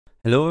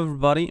Hello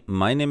everybody,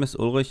 my name is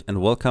Ulrich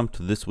and welcome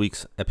to this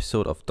week's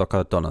episode of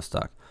Docker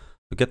Donnerstag.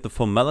 To get the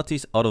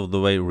formalities out of the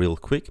way real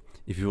quick,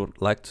 if you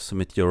would like to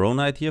submit your own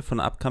idea for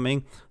an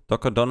upcoming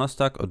Docker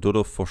Donnerstag or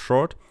Dodo for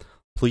short,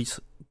 please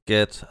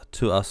get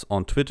to us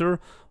on Twitter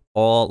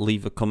or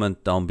leave a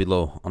comment down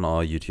below on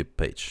our YouTube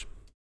page.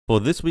 For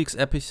this week's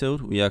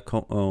episode, we are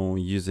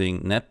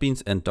using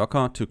Netbeans and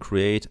Docker to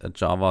create a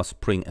Java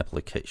Spring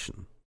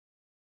application.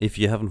 If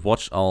you haven't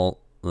watched our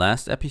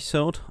last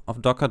episode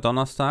of Docker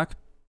Donnerstag,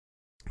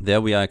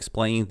 there we are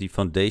explaining the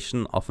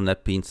foundation of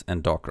Netbeans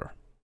and Docker.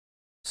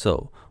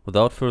 So,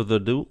 without further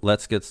ado,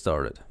 let's get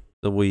started.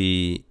 So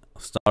we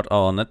start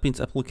our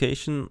Netbeans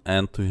application,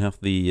 and to have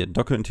the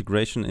Docker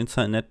integration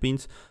inside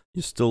Netbeans,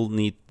 you still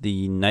need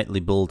the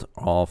nightly build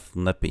of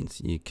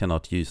Netbeans. You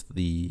cannot use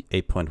the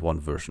 8.1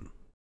 version.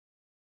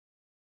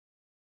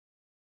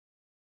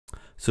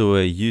 So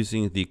we're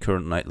using the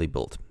current nightly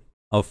build.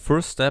 Our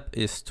first step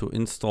is to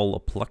install a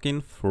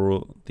plugin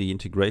for the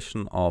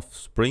integration of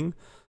Spring.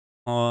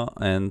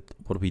 And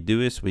what we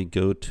do is we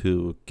go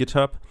to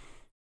GitHub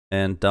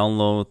and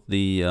download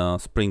the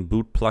Spring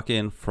Boot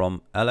plugin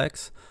from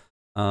Alex,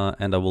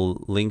 and I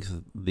will link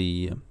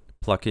the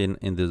plugin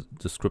in the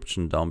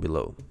description down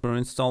below. For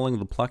installing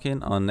the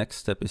plugin, our next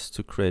step is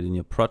to create a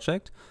new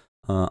project.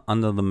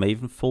 Under the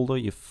Maven folder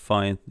you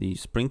find the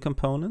Spring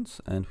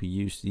components, and we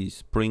use the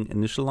Spring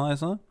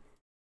initializer,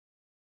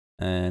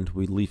 and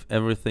we leave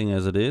everything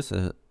as it is.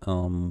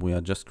 We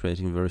are just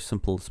creating a very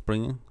simple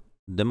Spring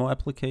demo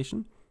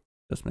application.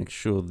 Just make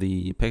sure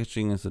the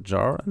packaging is a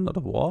jar and not a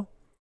war.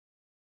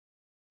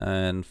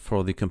 And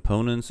for the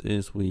components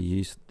is we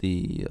use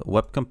the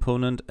web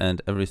component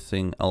and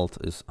everything else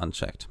is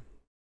unchecked.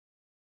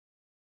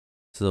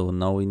 So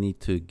now we need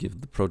to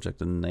give the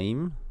project a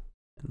name.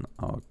 In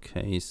our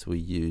case, we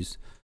use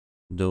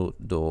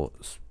Dodo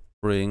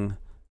Spring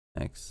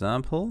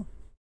example.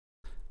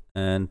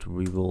 And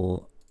we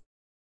will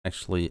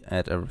actually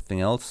add everything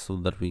else so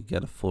that we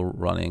get a full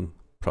running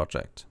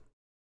project.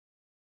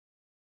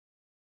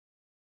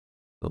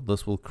 So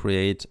this will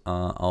create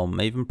our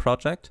Maven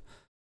project,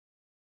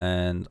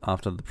 and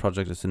after the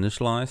project is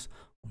initialized,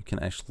 we can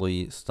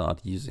actually start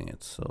using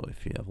it. So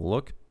if you have a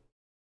look,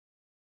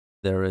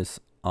 there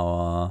is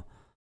our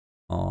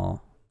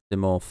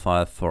demo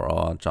file for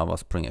our Java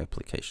Spring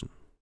application.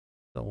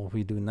 So what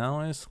we do now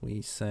is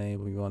we say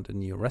we want a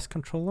new REST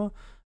controller.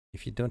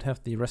 If you don't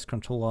have the REST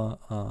controller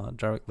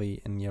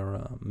directly in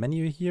your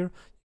menu here,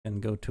 you can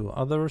go to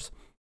others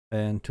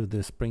and to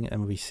the Spring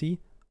MVC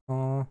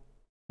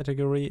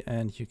category,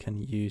 and you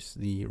can use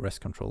the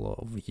REST controller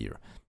over here.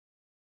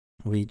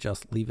 We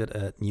just leave it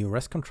at new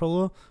REST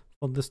controller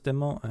for this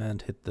demo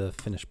and hit the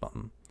finish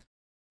button.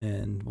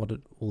 And what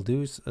it will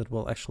do is it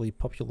will actually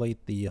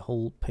populate the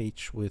whole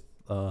page with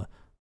a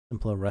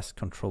simpler REST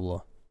controller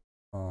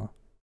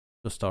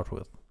to start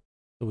with.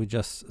 So we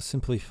just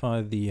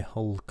simplify the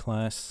whole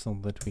class so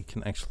that we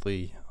can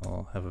actually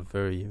have a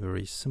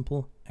very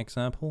simple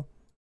example.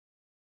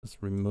 Just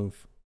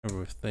remove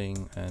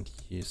everything and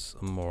use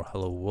a more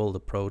hello world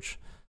approach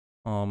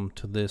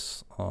to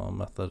this.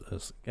 Method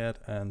is get,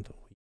 and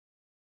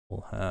we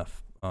will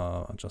have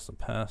just a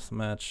path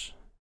match.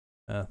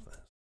 Path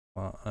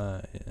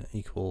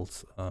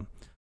equals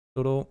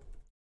Dodo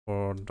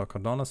for Docker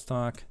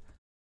Donnerstag,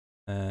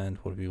 and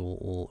what we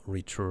will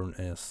return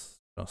is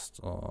just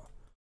a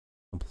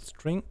simple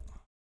string,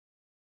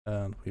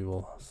 and we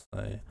will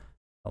say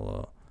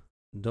hello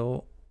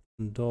do,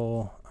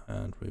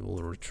 and we will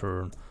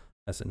return,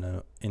 as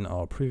in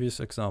our previous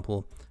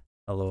example,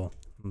 hello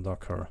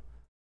Docker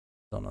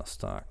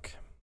Donnerstag.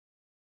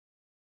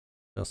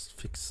 Just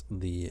fix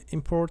the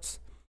imports,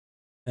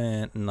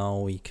 and now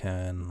we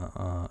can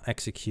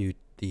execute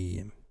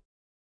the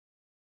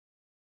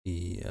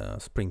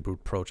Spring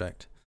Boot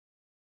project.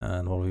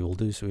 And what we will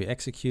do is we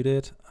execute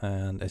it,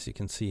 and as you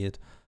can see it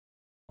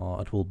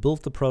will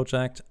build the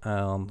project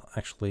and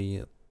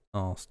actually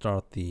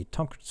start the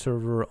Tomcat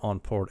server on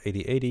port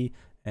 8080,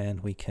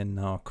 and we can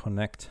now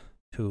connect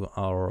to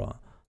our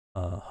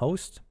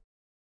host.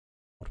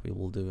 What we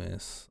will do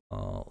is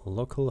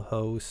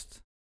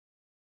localhost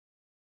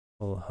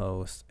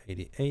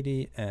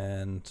 8080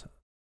 and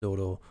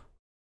Dodo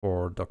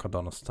for Docker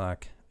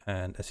Donnerstag,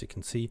 and as you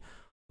can see,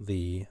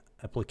 the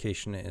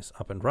application is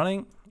up and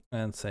running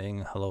and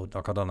saying hello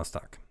Docker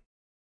Donnerstag.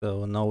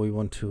 So now we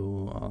want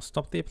to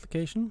stop the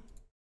application,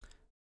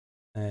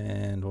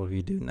 and what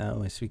we do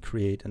now is we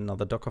create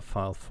another Docker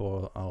file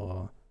for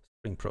our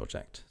Spring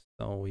project.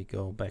 So we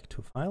go back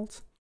to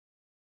files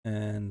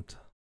and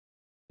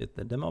hit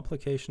the demo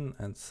application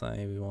and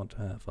say we want to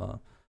have a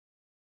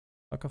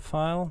Docker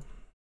file.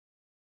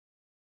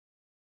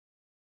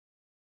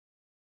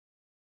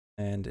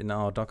 And in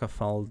our Docker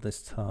file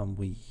this time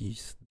we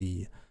use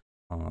the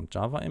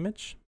Java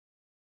image.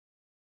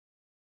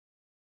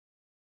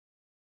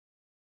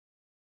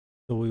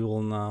 So we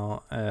will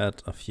now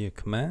add a few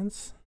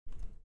commands.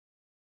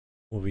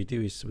 What we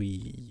do is we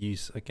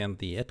use again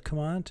the add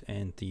command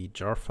and the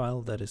jar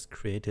file that is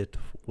created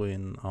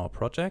in our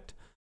project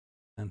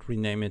and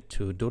rename it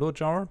to Dodo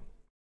jar.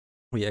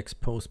 we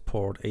expose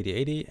port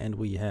 8080 and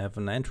we have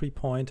an entry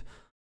point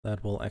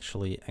that will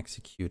actually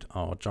execute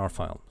our jar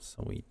file.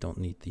 So we don't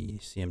need the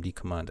cmd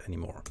command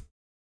anymore.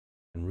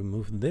 And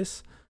remove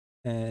this.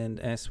 And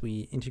as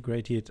we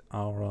integrated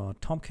our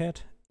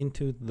Tomcat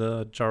into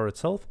the jar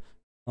itself,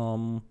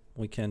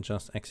 we can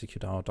just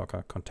execute our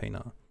Docker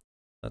container.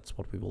 That's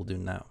what we will do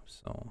now.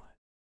 So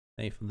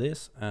save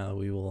this.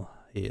 We will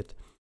hit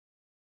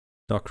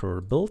Docker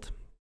build.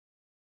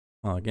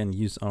 Again,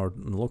 use our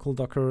local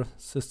Docker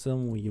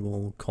system. We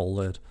will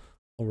call it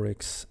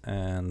Oryx,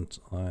 and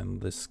in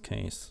this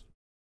case,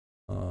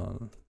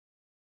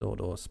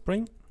 Dodo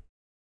Spring.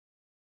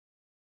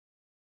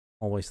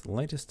 Always the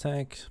latest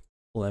tag.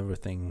 Pull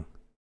everything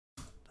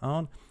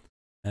down,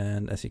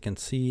 and as you can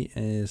see,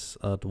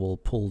 it will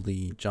pull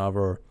the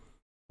Java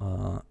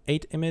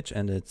 8 image,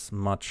 and it's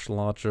much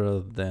larger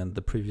than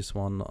the previous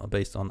one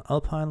based on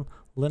Alpine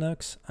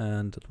Linux,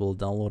 and it will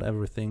download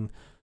everything.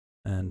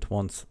 And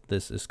once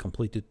this is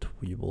completed,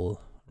 we will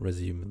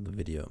resume the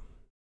video.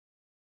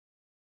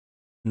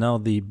 Now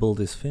the build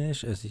is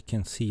finished, as you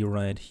can see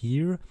right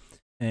here,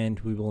 and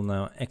we will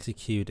now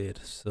execute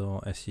it.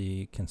 So as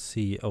you can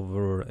see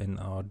over in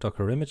our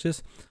Docker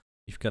images,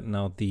 we've got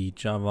now the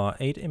Java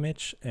 8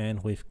 image,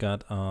 and we've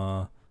got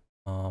a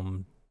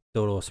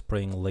Dodo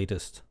Spring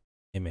latest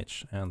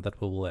image, and that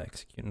we will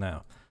execute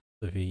now.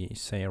 So if we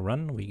say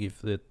run, we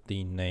give it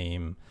the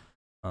name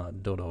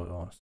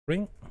Dodo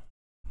Spring.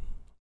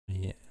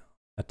 We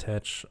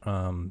attach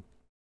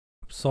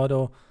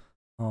pseudo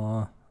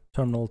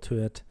terminal to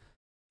it,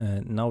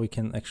 and now we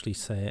can actually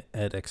say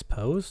add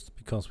exposed,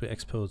 because we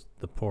exposed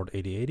the port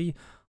 8080.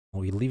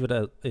 We leave it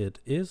as it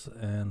is,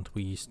 and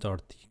we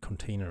start the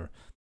container.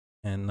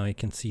 And now you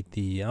can see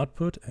the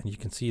output, and you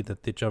can see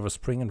that the Java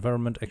Spring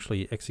environment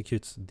actually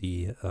executes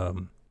the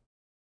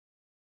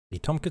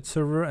Tomcat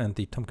server, and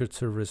the Tomcat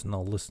server is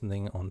now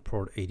listening on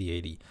port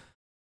 8080.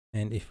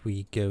 And if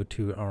we go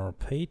to our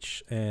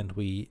page and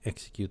we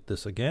execute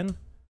this again,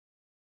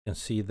 you can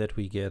see that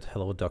we get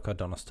hello Docker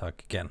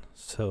Donnerstag again.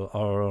 So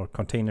our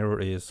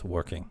container is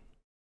working.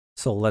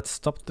 So let's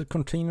stop the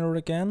container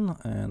again,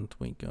 and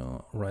we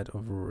go right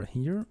over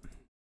here,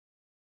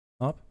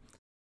 up.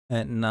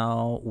 And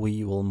now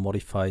we will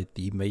modify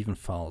the Maven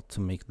file to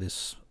make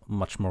this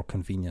much more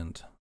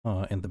convenient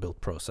in the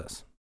build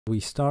process. We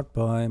start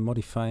by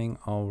modifying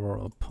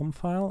our POM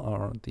file,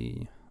 or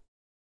the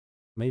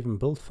Maven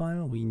build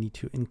file. We need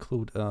to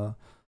include a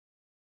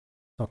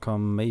Docker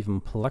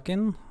Maven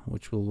plugin,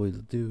 which we will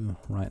do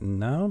right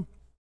now.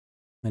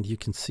 And you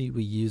can see we're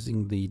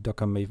using the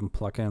Docker Maven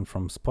plugin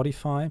from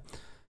Spotify,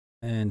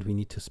 and we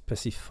need to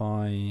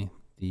specify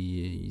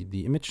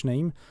the image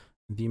name.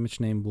 The image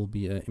name will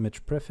be an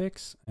image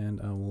prefix,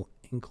 and I will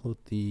include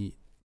the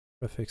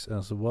prefix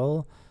as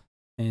well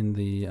in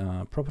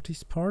the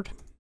properties part.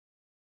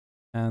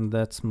 And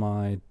that's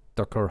my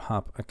Docker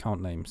Hub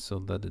account name, so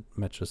that it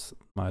matches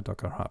my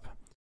Docker Hub.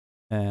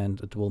 And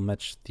it will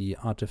match the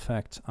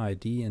artifact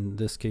ID. In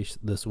this case,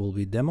 this will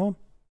be demo.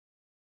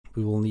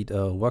 We will need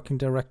a working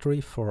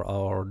directory for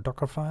our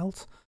Docker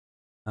files,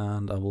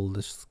 and I will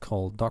just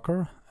call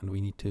Docker, and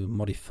we need to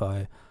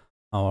modify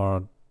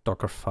our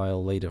Docker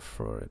file later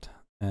for it.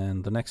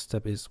 And the next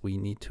step is we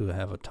need to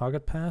have a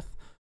target path.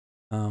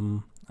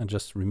 I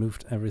just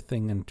removed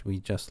everything, and we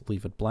just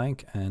leave it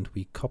blank, and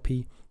we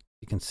copy.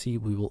 You can see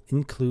we will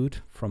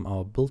include from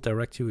our build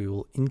directory, we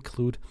will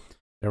include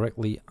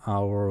directly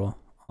our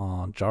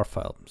jar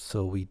file.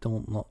 So we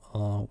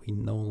we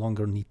no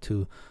longer need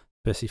to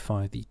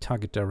specify the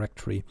target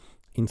directory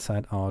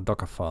inside our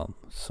Docker file.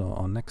 So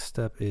our next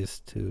step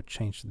is to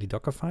change the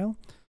Docker file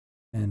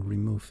and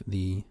remove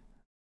the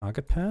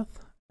target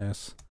path,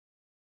 as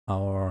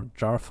our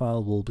jar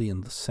file will be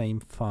in the same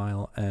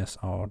file as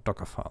our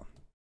Docker file.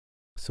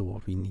 So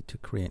what we need to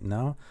create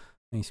now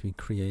is we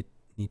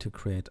need to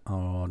create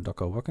our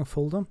Docker working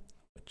folder,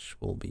 which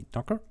will be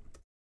Docker,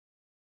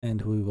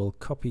 and we will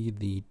copy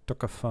the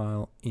Docker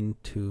file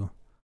into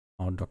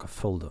our Docker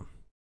folder.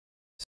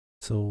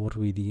 So what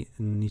we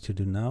need to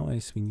do now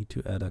is we need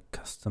to add a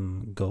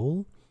custom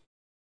goal.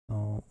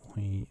 So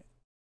we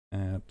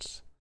add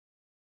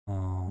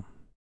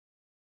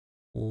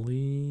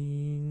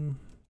lean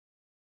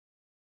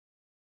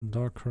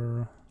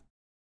Docker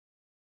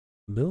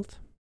build.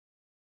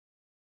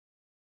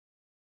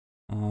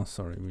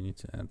 Sorry, we need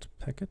to add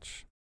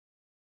package.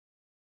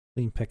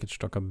 Clean package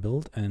Docker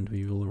build, and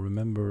we will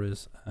remember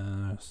it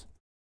as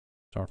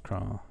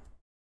Docker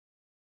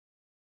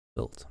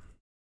build.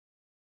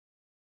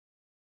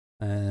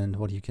 And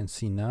what you can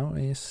see now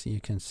is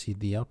you can see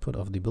the output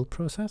of the build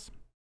process.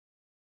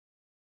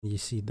 You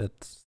see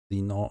that's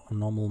the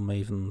normal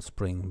Maven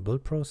Spring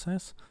build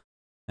process.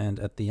 And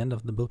at the end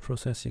of the build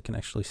process, you can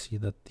actually see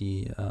that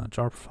the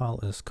jar file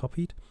is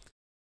copied.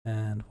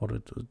 And what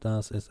it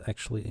does is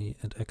actually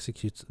it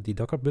executes the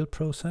Docker build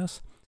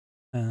process.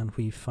 And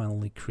we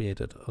finally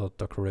created a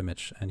Docker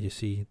image. And you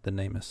see the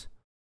name is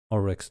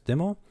Oryx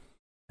demo.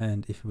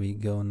 And if we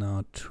go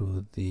now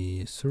to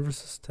the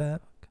services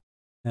tab,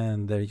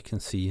 and there you can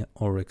see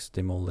Oryx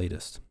demo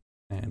latest,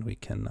 and we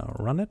can now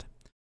run it.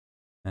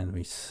 and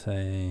we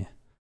say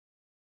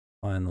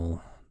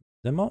final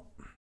demo.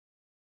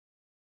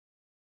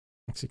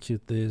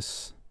 Execute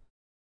this,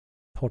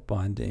 port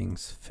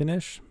bindings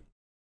finish.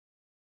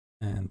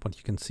 And what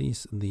you can see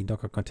is the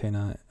Docker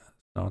container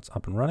starts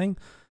up and running,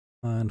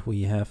 and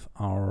we have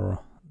our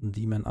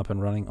daemon up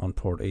and running on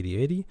port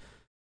 8080.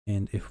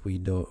 And if we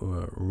do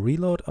a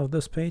reload of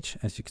this page,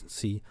 as you can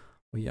see,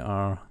 we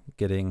are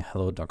getting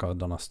hello Docker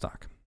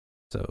Donnerstag.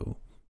 So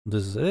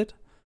this is it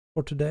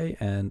for today,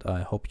 and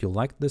I hope you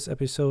liked this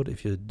episode.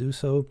 If you do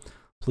so,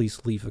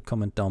 please leave a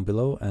comment down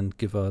below and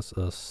give us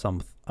a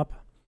thumbs up,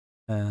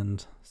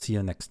 and see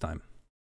you next time.